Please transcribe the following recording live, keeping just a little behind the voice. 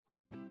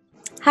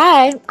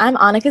Hi, I'm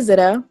Annika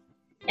Zitto.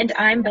 And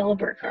I'm Bella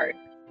Burkhart.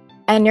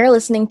 And you're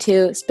listening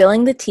to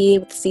Spilling the Tea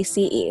with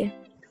CCE.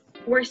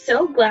 We're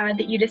so glad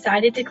that you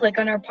decided to click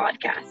on our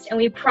podcast, and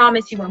we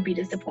promise you won't be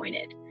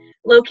disappointed.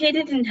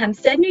 Located in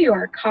Hempstead, New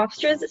York,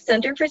 Hofstra's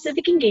Center for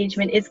Civic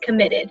Engagement is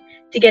committed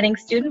to getting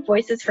student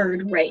voices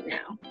heard right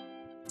now.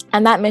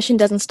 And that mission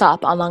doesn't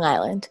stop on Long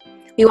Island.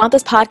 We want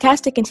this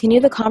podcast to continue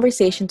the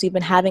conversations we've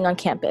been having on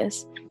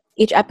campus.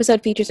 Each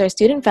episode features our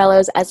student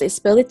fellows as they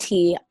spill the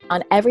tea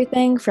on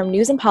everything from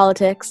news and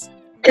politics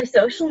to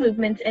social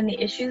movements and the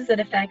issues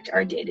that affect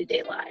our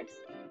day-to-day lives.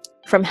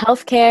 From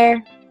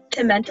healthcare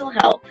to mental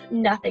health,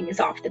 nothing is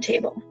off the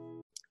table.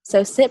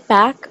 So sit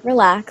back,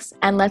 relax,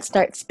 and let's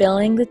start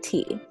spilling the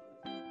tea.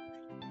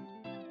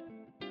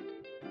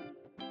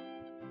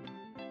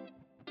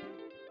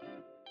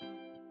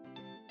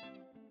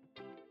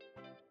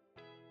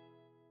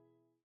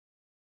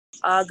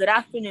 Good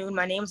afternoon.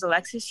 My name is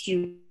Alexis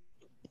Hughes.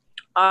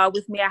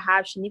 With me, I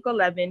have Shaniqua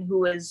Levin,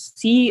 who is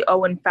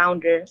CEO and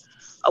founder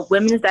of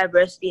Women's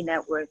Diversity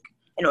Network,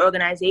 an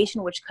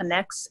organization which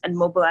connects and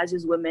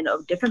mobilizes women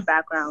of different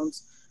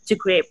backgrounds to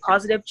create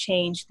positive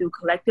change through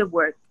collective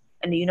work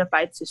and a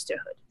unified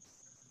sisterhood.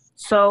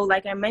 So,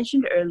 like I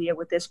mentioned earlier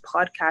with this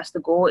podcast, the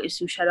goal is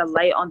to shed a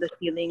light on the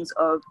feelings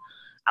of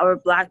our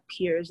Black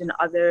peers and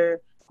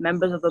other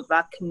members of the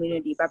Black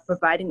community by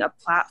providing a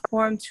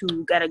platform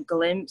to get a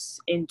glimpse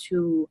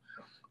into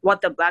what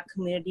the Black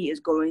community is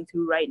going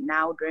through right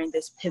now during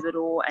this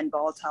pivotal and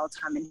volatile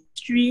time in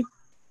history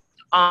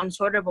on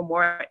sort of a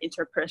more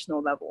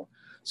interpersonal level.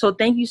 So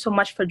thank you so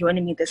much for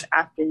joining me this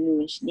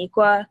afternoon,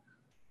 Shaniqua.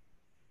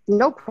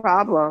 No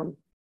problem.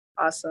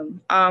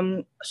 Awesome.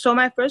 So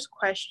my first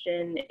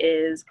question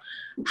is,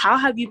 how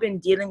have you been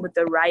dealing with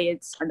the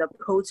riots and the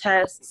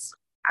protests,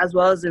 as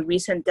well as the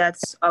recent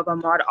deaths of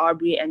Ahmaud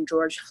Arbery and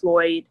George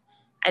Floyd?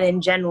 And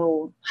in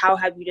general, how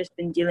have you just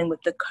been dealing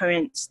with the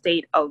current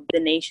state of the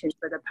nation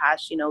for the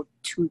past,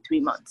 2-3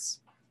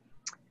 months?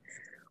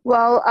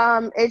 Well,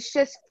 it's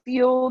just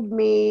fueled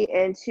me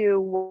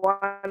into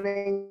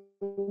wanting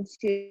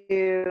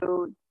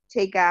to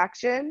take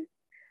action,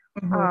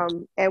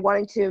 and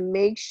wanting to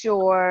make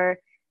sure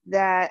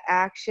that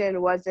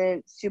action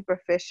wasn't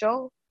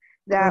superficial,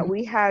 that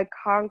we had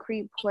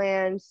concrete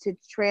plans to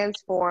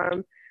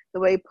transform the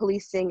way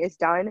policing is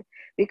done,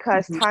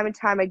 because time and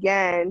time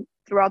again,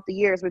 throughout the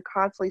years, we're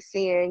constantly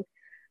seeing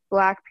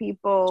Black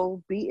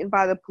people beaten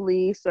by the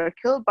police or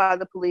killed by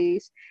the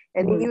police.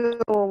 And even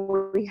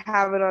when we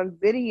have it on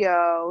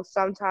video,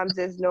 sometimes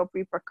there's no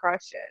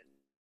repercussion.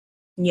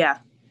 Yeah,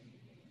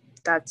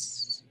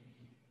 that's...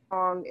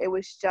 It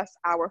was just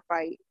our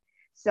fight.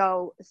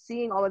 So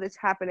seeing all of this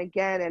happen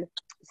again and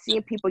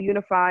seeing people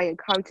unify and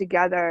come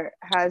together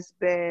has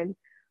been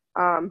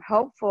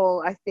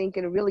helpful, I think,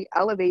 in really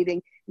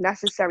elevating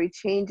necessary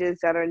changes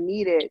that are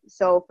needed.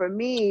 So for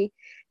me,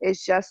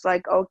 it's just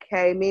like,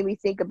 okay, made me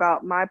think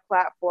about my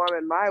platform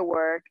and my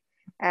work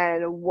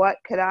and what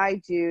could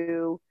I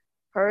do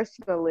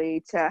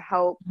personally to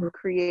help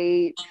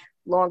create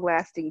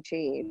long-lasting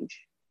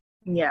change.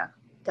 Yeah,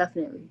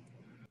 definitely.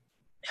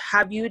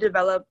 Have you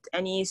developed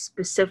any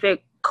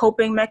specific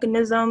coping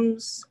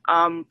mechanisms?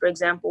 For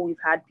example, we've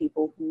had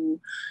people who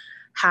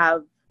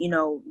have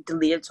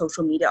deleted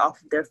social media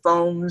off of their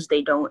phones.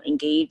 They don't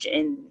engage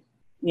in,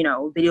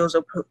 videos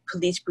of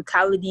police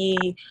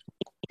brutality,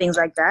 things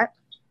like that.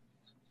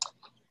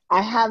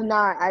 I have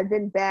not. I've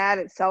been bad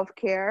at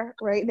self-care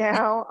right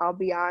now. I'll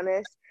be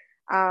honest.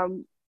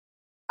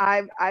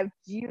 I've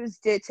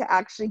used it to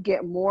actually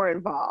get more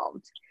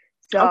involved.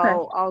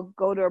 So I'll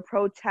go to a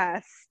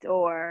protest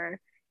or,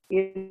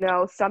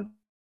 something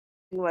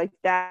like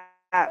that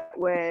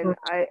when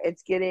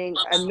it's getting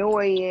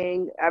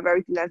annoying of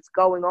everything that's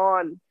going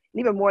on, and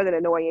even more than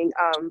annoying.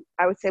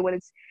 I would say when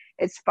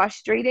it's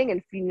frustrating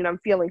and I'm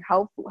feeling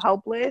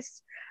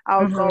helpless,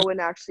 I'll go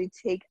and actually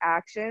take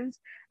actions.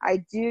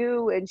 I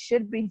do and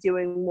should be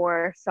doing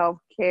more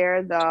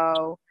self-care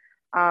though,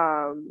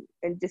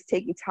 and just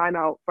taking time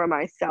out for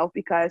myself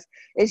because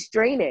it's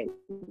draining.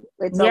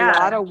 It's a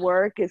lot of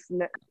work.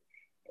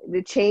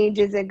 The change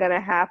isn't going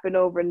to happen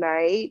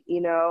overnight.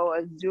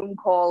 A Zoom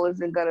call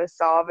isn't going to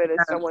solve it, as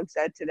someone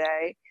said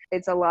today.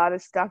 It's a lot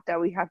of stuff that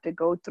we have to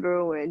go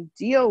through and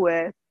deal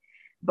with,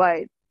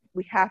 but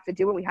we have to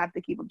do it. We have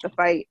to keep up the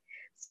fight.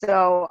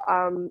 So,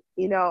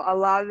 a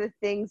lot of the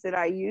things that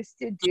I used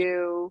to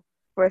do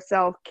for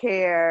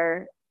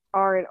self-care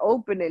aren't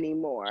open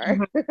anymore.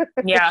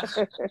 Yeah.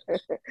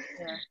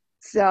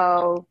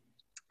 So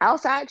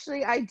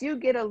I do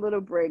get a little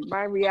break.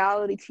 My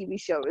reality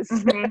TV shows.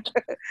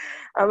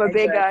 I'm a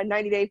big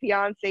 90 Day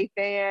Fiance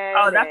fan.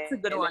 Oh, that's a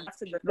good one.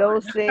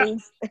 Those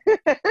things.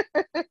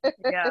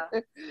 Yeah.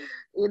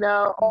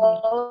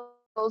 All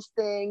those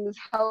things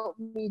help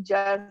me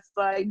just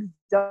like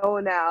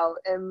zone out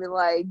and be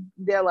like,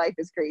 their life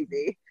is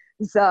crazy.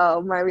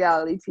 So my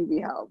reality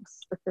TV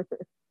helps.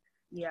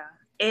 Yeah.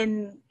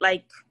 In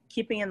like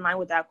keeping in line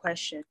with that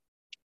question,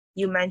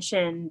 you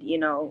mentioned,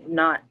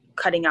 not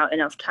cutting out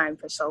enough time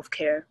for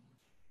self-care.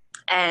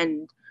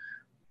 And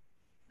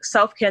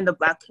self-care in the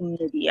Black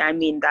community, I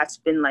mean, that's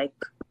been like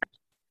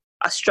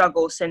a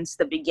struggle since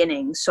the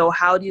beginning. So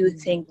how do you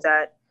think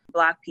that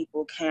Black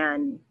people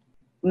can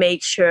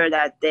make sure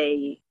that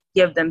they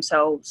give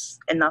themselves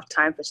enough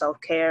time for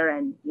self-care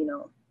and, you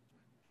know,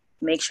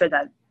 make sure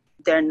that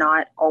they're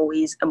not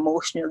always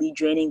emotionally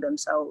draining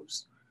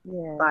themselves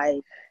by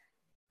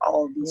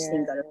all these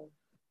things that are...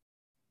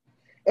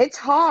 It's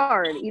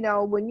hard, you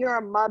know, when you're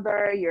a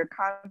mother, you're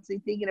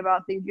constantly thinking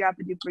about things you have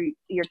to do for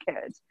your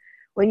kids.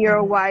 When you're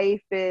a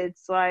wife,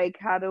 it's like,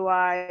 how do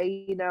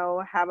I, you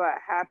know, have a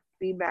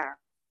happy marriage?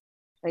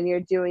 And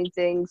you're doing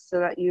things so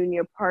that you and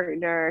your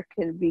partner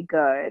can be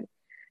good.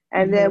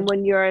 And then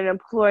when you're an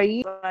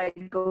employee, like,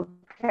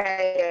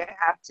 okay, I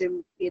have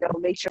to, you know,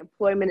 make sure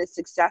employment is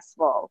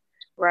successful,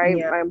 right?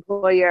 Yeah. My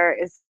employer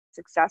is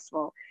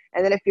successful.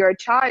 And then if you're a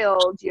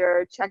child,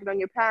 you're checking on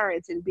your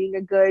parents and being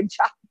a good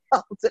child.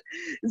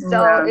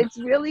 So it's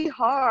really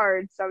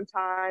hard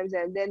sometimes.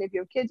 And then if you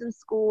have kids in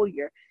school,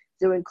 you're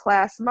doing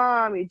class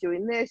mom, you're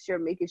doing this, you're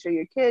making sure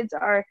your kids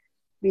are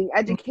being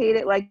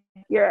educated. Like,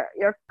 you're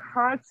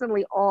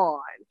constantly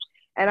on.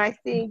 And I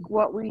think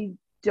what we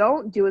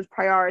don't do is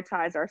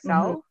prioritize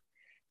ourselves.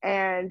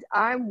 And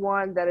I'm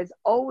one that has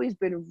always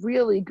been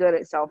really good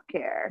at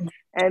self-care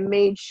and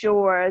made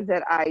sure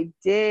that I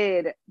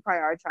did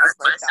prioritize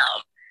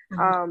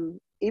myself.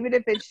 Even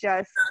if it's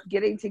just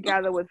getting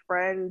together with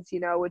friends, you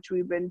know, which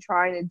we've been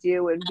trying to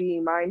do, and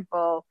being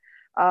mindful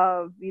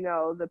of, you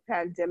know, the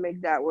pandemic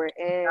that we're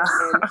in.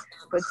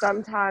 But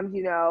sometimes,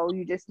 you know,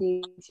 you just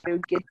need to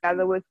get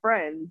together with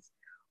friends,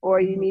 or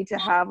you need to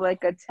have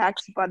like a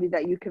text buddy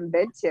that you can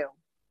vent to.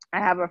 I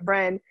have a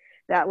friend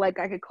that, like,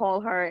 I could call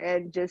her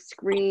and just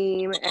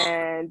scream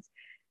and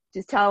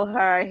just tell her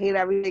I hate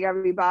everything,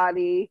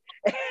 everybody.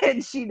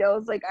 And she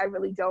knows, like, I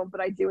really don't,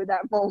 but I do in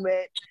that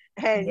moment.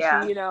 And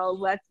she, you know,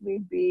 lets me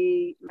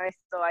be myself.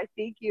 So I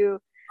think you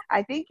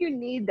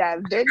need that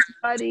vent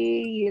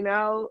buddy, you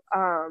know.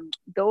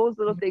 Those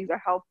little things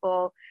are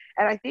helpful.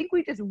 And I think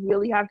we just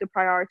really have to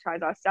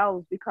prioritize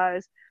ourselves,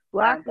 because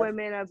Black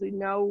women, as we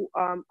know,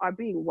 are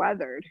being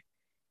weathered.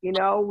 You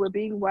know, we're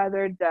being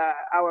weathered.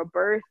 Our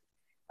birth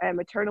and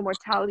maternal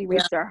mortality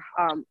rates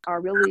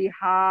are really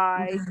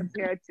high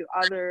compared to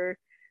other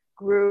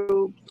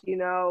groups. You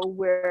know,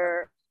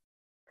 where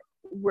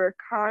we're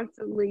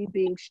constantly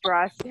being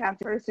stressed. You have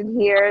this person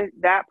here,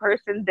 that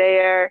person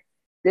there,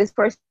 this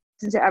person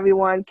to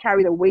everyone,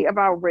 carry the weight of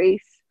our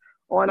race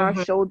on our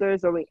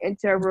shoulders when we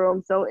enter a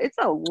room. So it's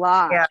a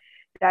lot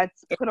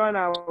that's put on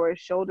our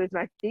shoulders.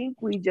 And I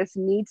think we just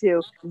need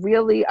to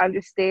really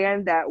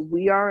understand that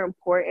we are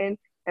important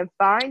and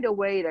find a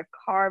way to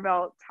carve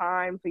out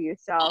time for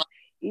yourself.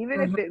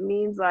 Even if it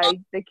means, like,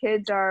 the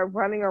kids are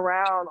running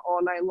around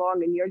all night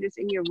long and you're just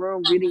in your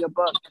room reading a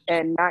book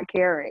and not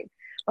caring.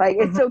 Like,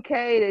 it's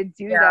okay to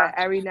do that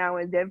every now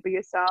and then for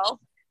yourself.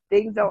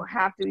 Things don't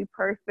have to be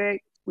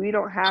perfect. We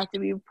don't have to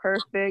be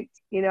perfect,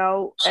 you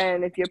know.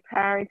 And if you're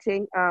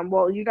parenting,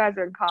 well, you guys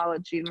are in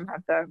college, you don't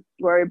have to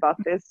worry about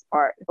this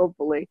part,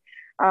 hopefully.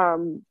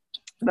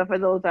 But for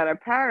those that are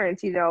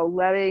parents, you know,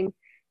 letting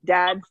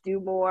dads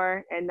do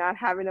more and not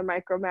having to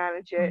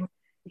micromanage it.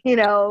 You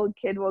know,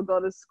 kid will go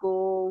to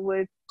school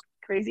with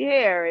crazy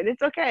hair, and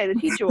it's okay. The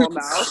teacher will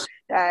know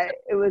that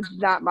it was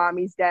not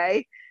mommy's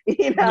day,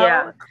 you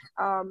know.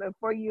 And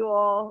for you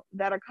all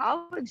that are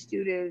college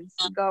students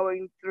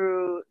going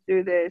through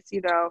this,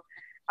 you know,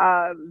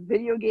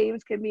 video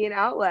games can be an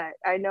outlet.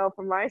 I know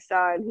for my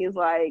son, he's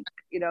like,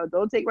 you know,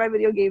 don't take my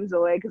video games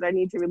away because I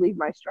need to relieve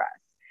my stress.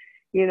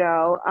 You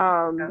know,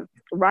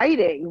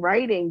 writing,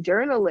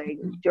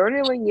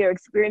 journaling your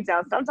experience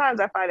out. Sometimes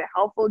I find it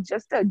helpful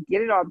just to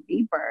get it on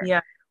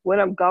paper when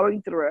I'm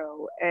going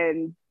through,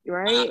 and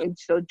and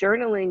so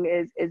journaling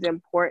is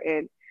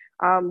important.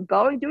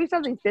 Doing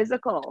something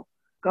physical,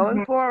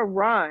 going for a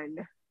run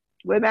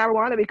when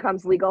marijuana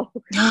becomes legal.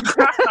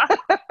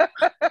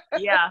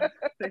 Yeah,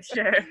 for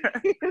sure.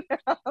 You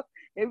know,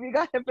 if you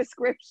got a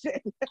prescription.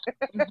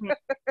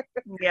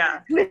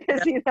 Yeah.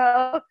 You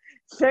know,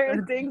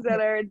 certain things that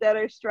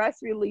are stress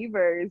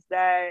relievers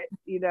that,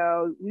 you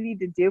know, we need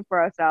to do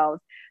for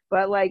ourselves.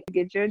 But, like,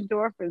 get your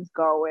endorphins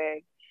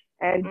going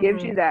and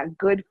gives you that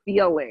good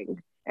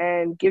feeling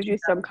and gives you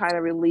some kind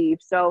of relief.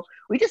 So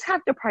we just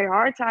have to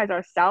prioritize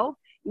ourselves.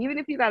 Even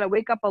if you got to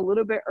wake up a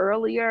little bit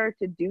earlier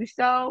to do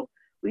so,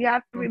 we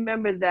have to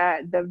remember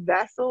that the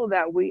vessel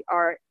that we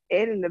are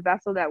in and the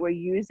vessel that we're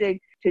using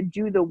to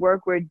do the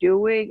work we're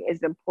doing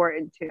is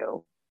important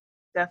too.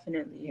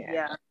 Definitely.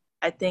 Yeah.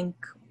 I think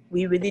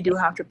we really do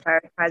have to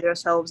prioritize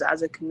ourselves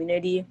as a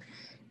community,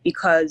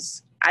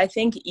 because I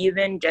think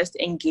even just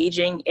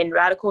engaging in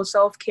radical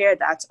self-care,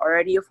 that's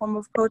already a form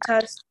of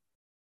protest.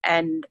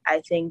 And I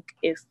think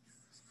if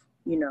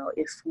we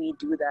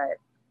do that,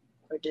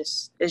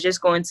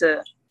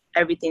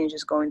 everything is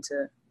just going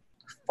to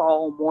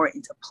fall more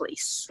into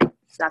place.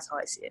 That's how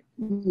I see it.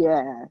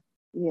 Yeah.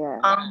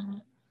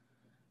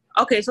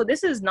 Okay, so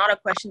this is not a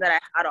question that I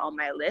had on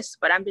my list,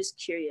 but I'm just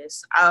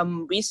curious. I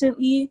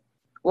recently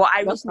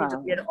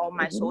deleted all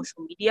my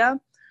social media,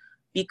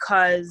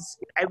 because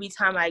every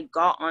time I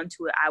got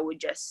onto it, I would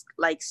just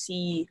like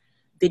see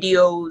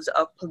videos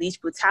of police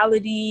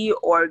brutality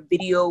or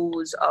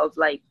videos of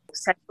like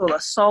sexual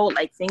assault,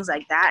 like things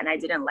like that, and I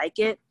didn't like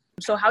it.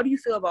 So how do you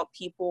feel about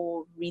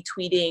people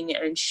retweeting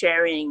and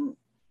sharing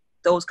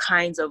those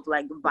kinds of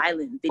like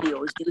violent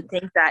videos? Do you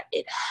think that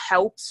it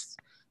helps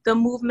the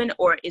movement,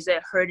 or is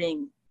it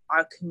hurting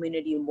our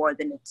community more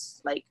than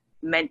it's like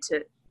meant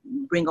to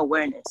bring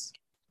awareness?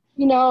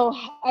 You know,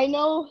 I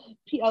know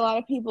a lot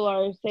of people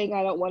are saying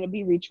I don't want to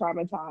be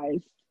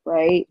re-traumatized,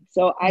 right?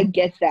 So I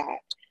get that.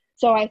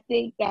 So I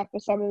think that for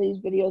some of these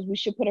videos, we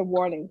should put a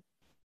warning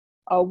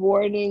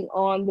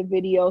on the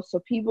video so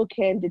people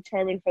can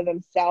determine for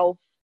themselves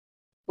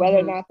whether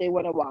or not they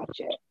want to watch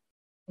it.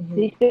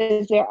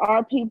 Because there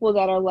are people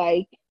that are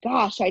like,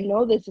 gosh, I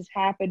know this is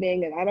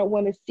happening and I don't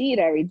want to see it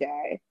every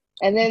day.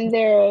 And then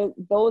there are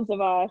those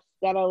of us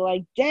that are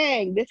like,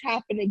 dang, this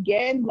happened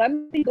again. Let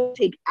me go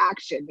take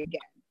action again.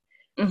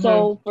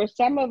 So for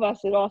some of us,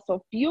 it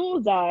also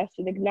fuels us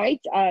and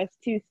ignites us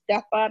to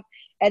step up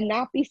and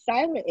not be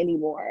silent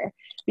anymore,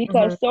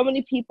 because so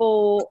many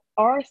people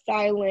are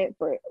silent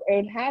for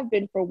and have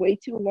been for way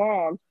too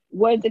long.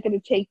 What is it going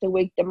to take to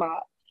wake them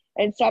up?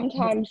 And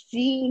sometimes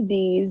seeing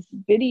these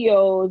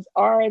videos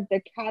are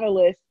the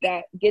catalyst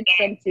that gets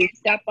them to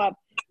step up,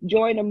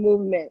 join a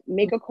movement,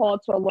 make a call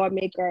to a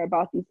lawmaker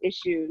about these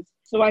issues.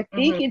 So I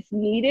think it's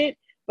needed,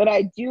 but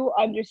I do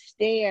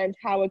understand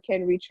how it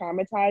can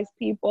re-traumatize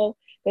people,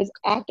 because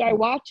after I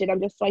watch it,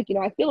 I'm just like,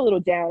 I feel a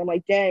little down. I'm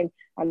like, dang,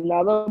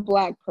 another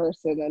Black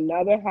person,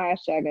 another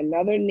hashtag,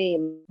 another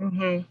name.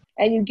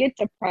 And you get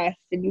depressed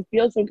and you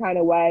feel some kind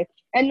of way.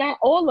 And not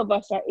all of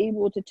us are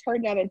able to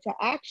turn that into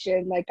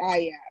action like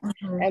I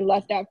am and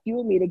let that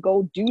fuel me to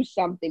go do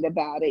something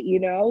about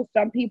it.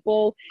 Some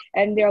people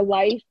and their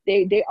life,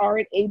 they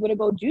aren't able to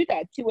go do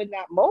that too in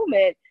that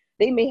moment.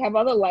 They may have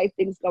other life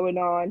things going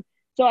on.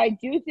 So I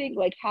do think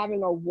like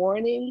having a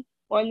warning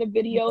on the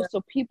video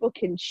so people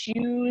can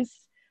choose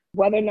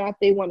whether or not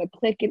they want to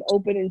click and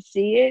open and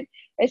see it,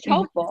 it's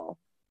helpful.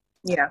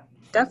 Yeah,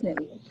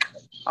 definitely.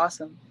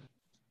 Awesome.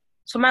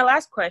 So my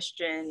last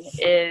question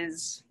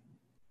is,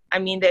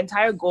 the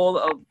entire goal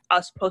of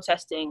us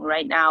protesting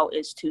right now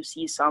is to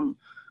see some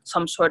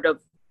sort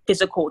of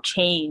physical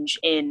change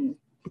in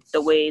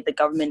the way the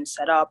government is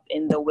set up,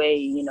 in the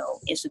way,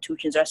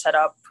 institutions are set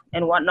up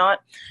and whatnot.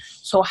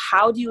 So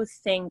how do you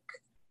think,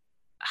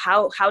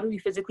 how do we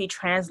physically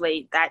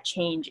translate that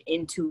change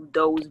into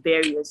those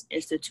various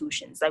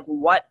institutions? Like,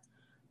 what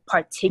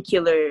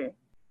particular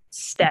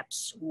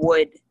steps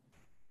would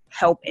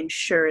help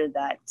ensure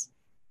that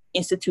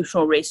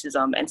institutional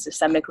racism and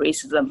systemic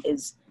racism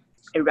is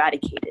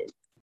eradicated?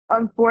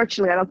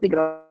 Unfortunately, I don't think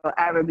it'll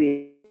ever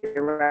be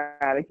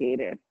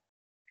eradicated.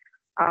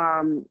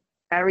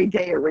 Every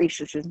day a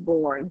racist is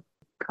born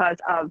because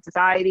of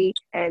society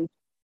and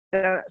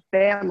the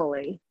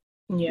family.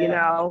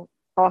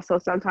 Also,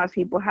 sometimes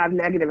people have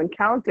negative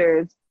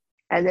encounters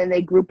and then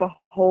they group a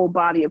whole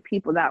body of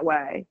people that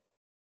way.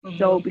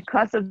 So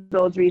because of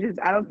those reasons,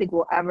 I don't think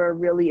we'll ever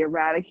really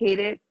eradicate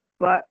it.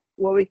 But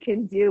what we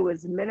can do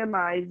is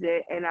minimize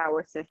it in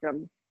our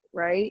system,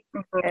 right?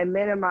 And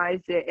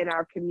minimize it in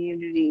our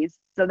communities.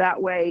 So that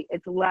way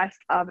it's less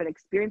of an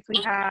experience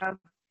we have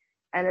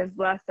and it's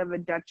less of a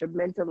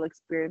detrimental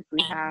experience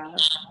we have.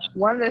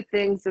 One of the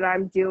things that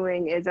I'm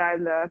doing is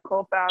I'm the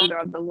co-founder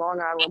of the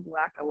Long Island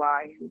Black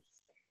Alliance.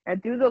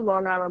 And through the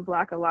Long Island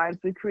Black Alliance,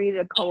 we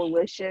created a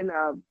coalition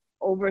of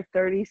over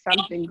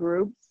 30-something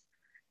groups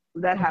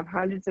that have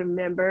hundreds of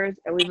members.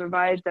 And we've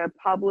invited the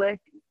public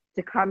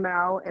to come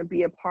out and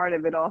be a part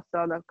of it also,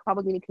 the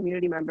public and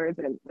community members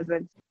and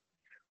events.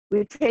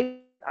 We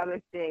take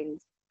other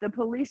things. The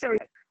police are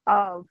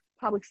of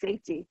public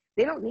safety.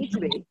 They don't need to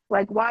be.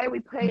 Like, why are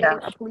we paying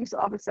a police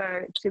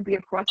officer to be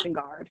a crossing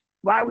guard?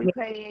 Why are we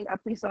paying a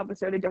police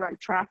officer to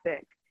direct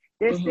traffic?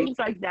 There's things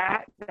like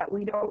that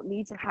we don't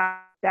need to have,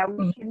 that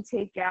we can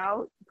take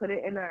out, put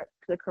it in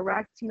the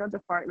correct,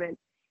 department,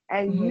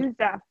 and use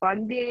that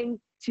funding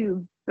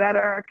to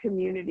better our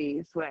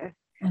communities with.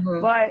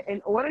 But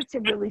in order to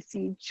really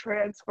see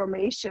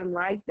transformation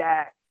like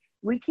that,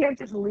 we can't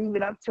just leave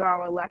it up to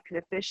our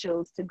elected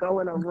officials to go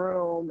in a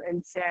room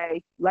and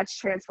say, let's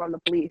transform the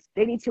police.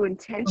 They need to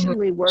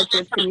intentionally work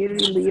with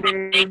community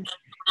leaders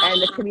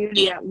and the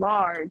community at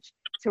large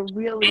to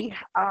really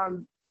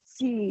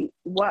see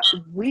what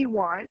we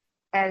want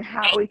and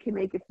how we can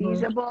make it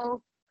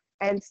feasible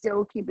and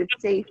still keep it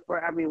safe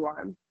for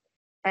everyone.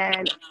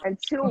 And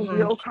until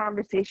real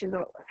conversations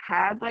are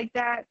had like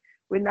that,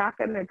 we're not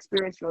going to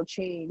experience real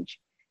change.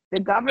 The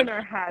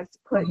governor has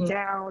put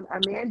down a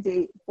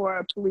mandate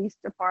for police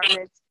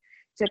departments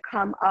to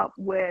come up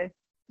with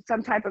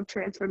some type of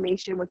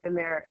transformation within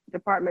their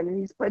department. And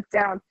he's put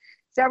down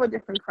several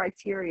different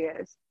criteria.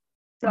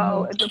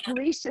 So if the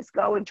police just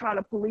go and try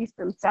to police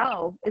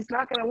themselves, it's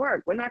not going to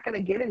work. We're not going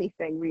to get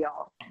anything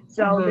real.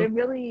 So they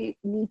really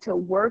need to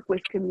work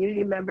with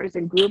community members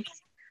and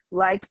groups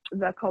like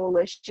the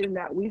coalition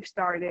that we've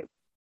started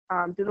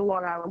through the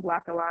Long Island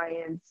Black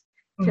Alliance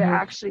to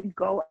actually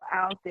go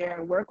out there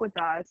and work with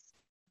us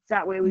So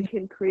that way we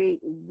can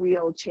create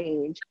real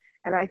change.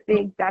 And I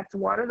think that's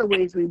one of the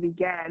ways we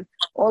began.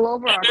 All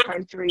over our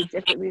country,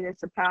 different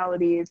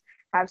municipalities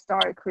have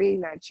started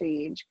creating that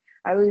change.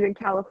 I believe in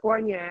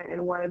California,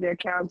 in one of their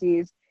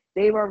counties,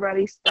 they've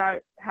already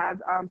have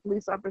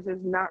police officers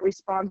not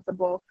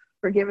responsible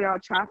for giving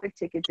out traffic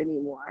tickets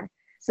anymore.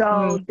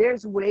 So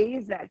there's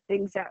ways that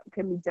things that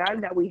can be done,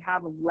 that we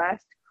have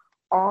less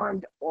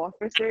armed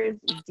officers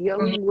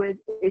dealing with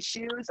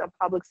issues of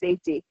public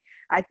safety.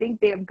 I think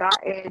they have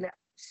gotten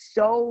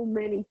so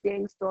many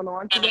things thrown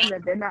onto them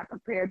that they're not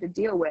prepared to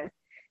deal with.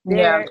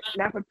 They're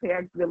not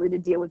prepared really to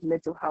deal with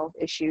mental health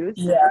issues,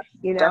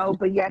 definitely.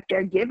 But yet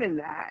they're given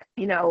that.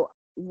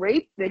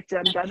 Rape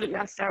victim doesn't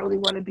necessarily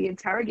want to be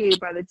interrogated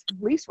by the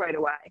police right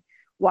away.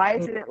 Why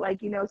isn't it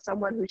like,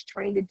 someone who's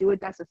trained to do it,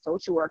 that's a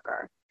social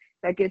worker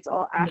that gets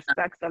all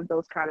aspects of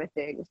those kind of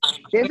things?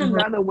 There's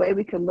another way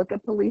we can look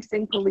at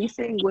policing.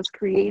 Policing was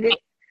created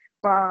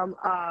from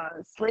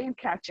slave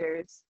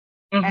catchers,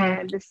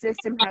 and the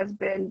system has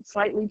been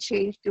slightly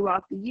changed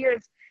throughout the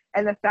years,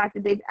 and the fact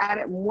that they've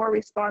added more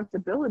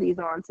responsibilities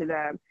onto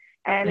them.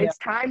 And it's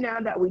time now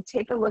that we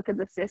take a look at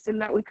the system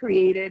that we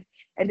created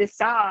and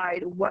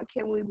decide what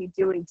can we be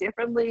doing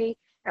differently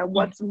and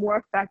what's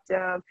more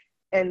effective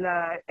in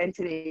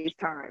today's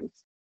times.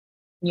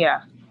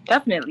 Yeah,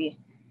 definitely.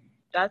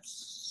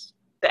 That's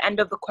the end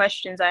of the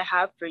questions I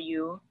have for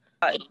you.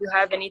 If you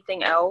have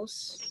anything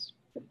else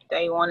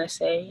that you want to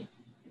say?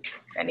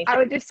 Anything? I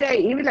would just say,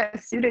 even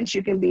as students,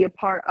 you can be a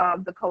part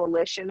of the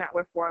coalition that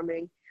we're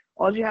forming.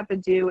 All you have to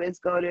do is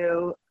go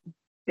to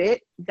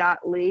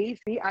bit.ly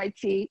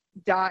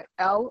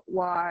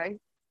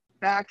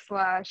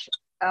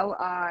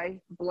 /LI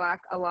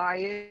Black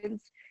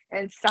Alliance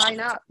and sign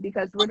up,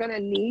 because we're going to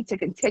need to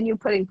continue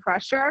putting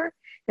pressure,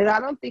 because I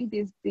don't think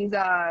these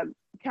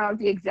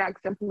county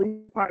execs and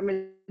police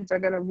departments are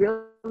going to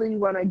really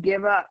want to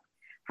give up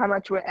how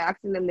much we're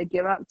asking them to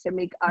give up to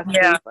make us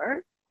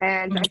safer.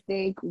 And I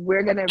think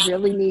we're going to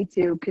really need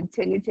to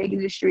continue taking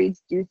the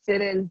streets, do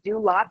sit-ins, do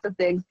lots of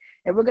things,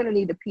 and we're going to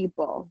need the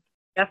people.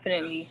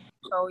 Definitely.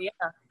 So,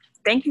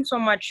 thank you so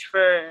much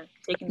for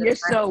taking the time. You're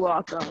so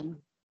welcome.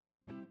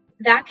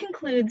 That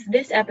concludes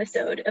this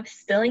episode of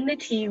Spilling the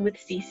Tea with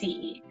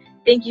CCE.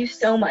 Thank you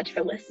so much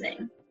for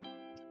listening.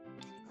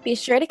 Be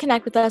sure to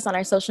connect with us on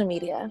our social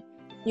media.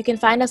 You can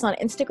find us on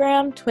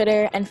Instagram,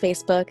 Twitter, and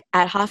Facebook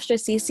at Hofstra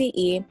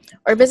CCE,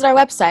 or visit our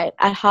website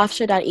at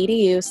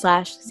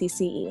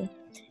hofstra.edu/CCE.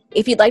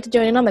 If you'd like to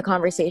join in on the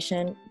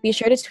conversation, be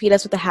sure to tweet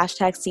us with the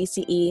hashtag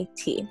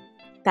CCET.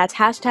 That's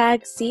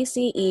hashtag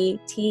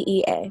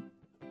CCETEA.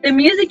 The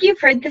music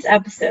you've heard this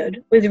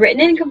episode was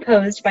written and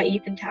composed by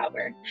Ethan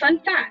Tauber. Fun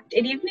fact,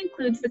 it even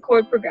includes the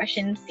chord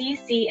progression C,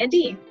 C, and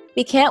E.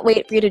 We can't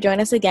wait for you to join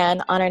us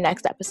again on our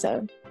next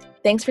episode.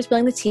 Thanks for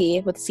spilling the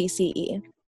tea with CCE.